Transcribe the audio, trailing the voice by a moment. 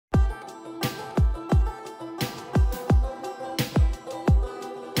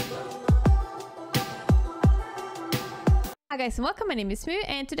Hi guys, and welcome. My name is Moo,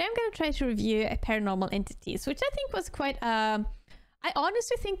 and today I'm going to try to review a Paranormal Entities, which I think was quite I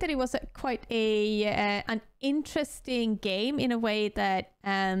honestly think that it was quite an interesting game in a way that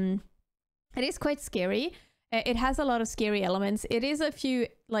it is quite scary. It has a lot of scary elements. It is a few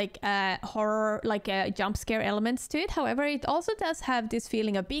like horror, like jump scare elements to it. However, it also does have this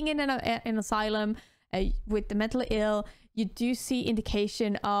feeling of being in an asylum with the mentally ill. You do see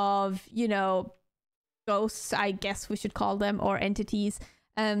indication of, you know, ghosts, I guess we should call them, or entities.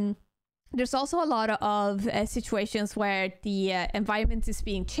 There's also a lot of situations where the environment is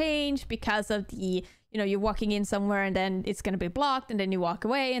being changed because of the, you know, you're walking in somewhere and then it's going to be blocked, and then you walk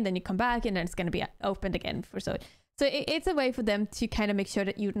away and then you come back and then it's going to be opened again for so it's a way for them to kind of make sure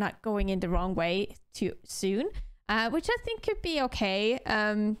that you're not going in the wrong way too soon, which I think could be okay.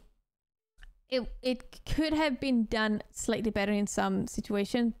 It could have been done slightly better in some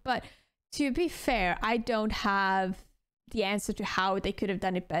situations, but to be fair, I don't have the answer to how they could have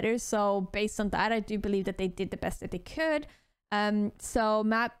done it better. So based on that, I do believe that they did the best that they could. So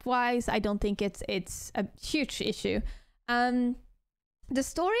map wise, I don't think it's a huge issue. The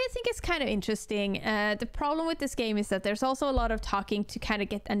story, I think, is kind of interesting. The problem with this game is that there's also a lot of talking to kind of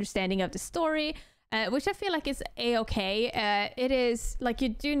get understanding of the story, which I feel like is a-okay. It is like, you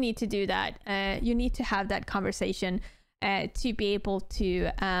do need to do that. You need to have that conversation to be able to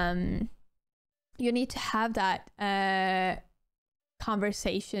you need to have that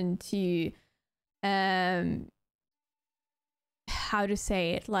conversation to how to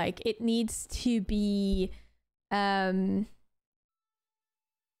say it, like it needs to be in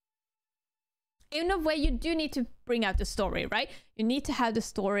a way. You do need to bring out the story, right? You need to have the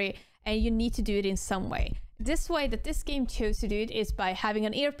story, and you need to do it in some way. This way that this game chose to do it is by having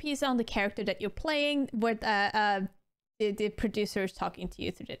an earpiece on the character that you're playing, with the producer is talking to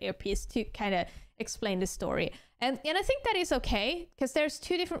you through the earpiece to kind of explain the story. And I think that is okay, because there's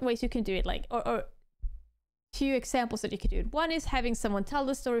two different ways you can do it, like, or two examples that you could do it. One is having someone tell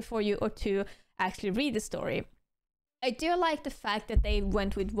the story for you, or two, actually read the story. I do like the fact that they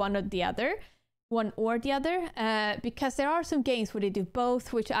went with one or the other, because there are some games where they do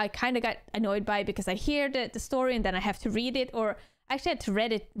both, which I kind of got annoyed by, because I hear the story and then I have to read it, or actually I had to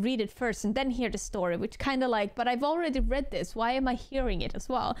read it first and then hear the story, which kind of like, but I've already read this, why am I hearing it as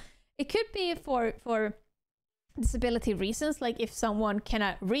well? It could be for disability reasons, like if someone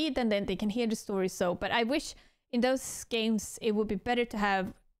cannot read, and then they can hear the story. So, but I wish in those games it would be better to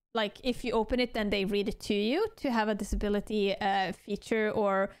have, like, if you open it then they read it to you, to have a disability feature,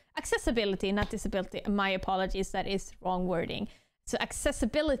 or accessibility, not disability, my apologies, that is wrong wording. So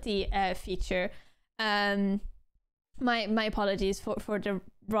accessibility feature. My apologies for the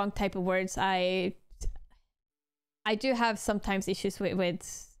wrong type of words. I do have sometimes issues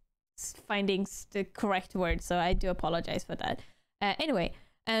with finding the correct word, so I do apologize for that. Anyway,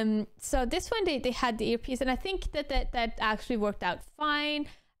 so this one they had the earpiece, and I think that actually worked out fine.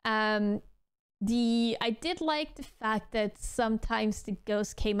 I did like the fact that sometimes the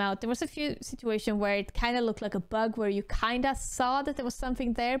ghost came out. There was a few situations where it kind of looked like a bug, where you kind of saw that there was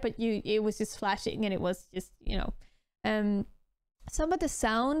something there, but it was just flashing, and it was just, you know. Some of the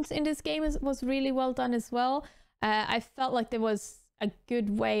sounds in this game was really well done as well. I felt like there was a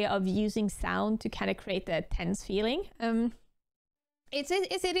good way of using sound to kind of create that tense feeling. It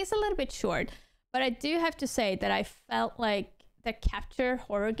is a little bit short, but I do have to say that I felt like they capture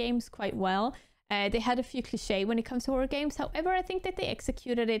horror games quite well. They had a few cliches when it comes to horror games. However, I think that they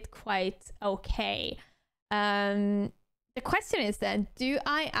executed it quite okay. The question is then, do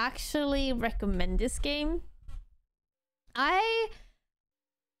I actually recommend this game? I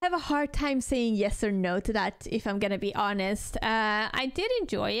have a hard time saying yes or no to that, if I'm gonna be honest. I did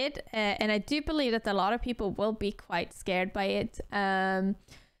enjoy it, and I do believe that a lot of people will be quite scared by it.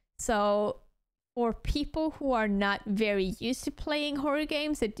 So for people who are not very used to playing horror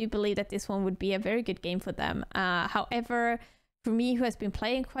games, I do believe that this one would be a very good game for them. However, for me, who has been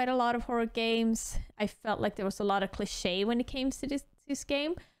playing quite a lot of horror games, I felt like there was a lot of cliche when it came to this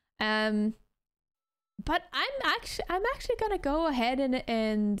game. But I'm actually gonna go ahead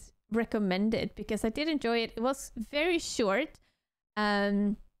and recommend it, because I did enjoy it. It was very short,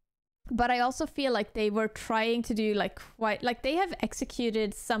 but I also feel like they were trying to do they have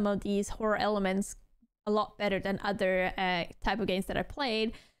executed some of these horror elements a lot better than other type of games that I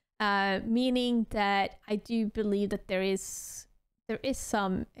played, meaning that I do believe that there is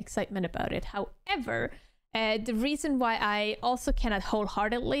some excitement about it. However, the reason why I also cannot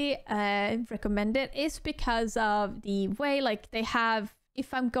wholeheartedly recommend it is because of the way, like, they have,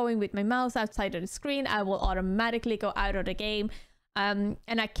 if I'm going with my mouse outside of the screen, I will automatically go out of the game. And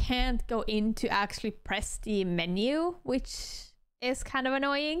I can't go in to actually press the menu, which is kind of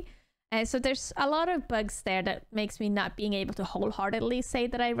annoying. So there's a lot of bugs there that makes me not being able to wholeheartedly say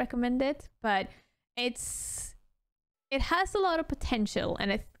that I recommend it, but it has a lot of potential,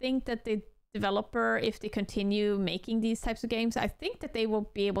 and I think that the developer, if they continue making these types of games, I think that they will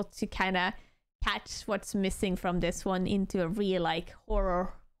be able to kind of catch what's missing from this one into a real like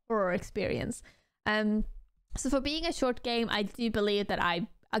horror experience. So for being a short game, I do believe that I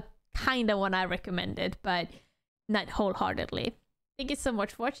kind of want to recommend it, but not wholeheartedly. Thank you so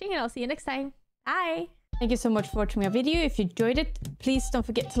much for watching, and I'll see you next time. Bye! Thank you so much for watching my video. If you enjoyed it, please don't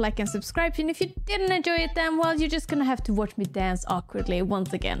forget to like and subscribe. And if you didn't enjoy it, then, well, you're just gonna have to watch me dance awkwardly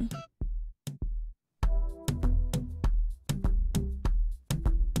once again.